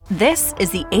This is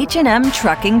the H&M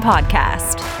Trucking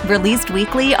Podcast, released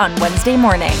weekly on Wednesday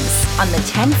mornings on the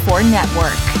 10-4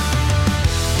 Network.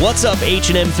 What's up,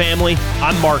 H&M family?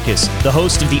 I'm Marcus, the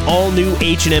host of the all-new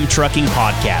H&M Trucking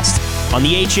Podcast. On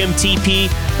the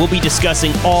HMTP, we'll be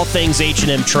discussing all things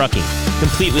H&M Trucking,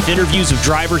 complete with interviews of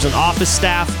drivers and office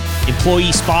staff,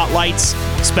 employee spotlights,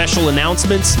 special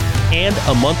announcements, and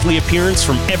a monthly appearance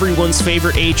from everyone's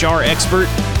favorite HR expert,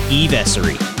 Eve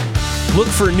Essery. Look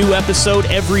for a new episode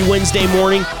every Wednesday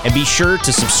morning, and be sure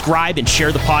to subscribe and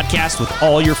share the podcast with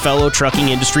all your fellow trucking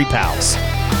industry pals.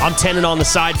 I'm Tennant on the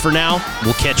side for now.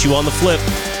 We'll catch you on the flip.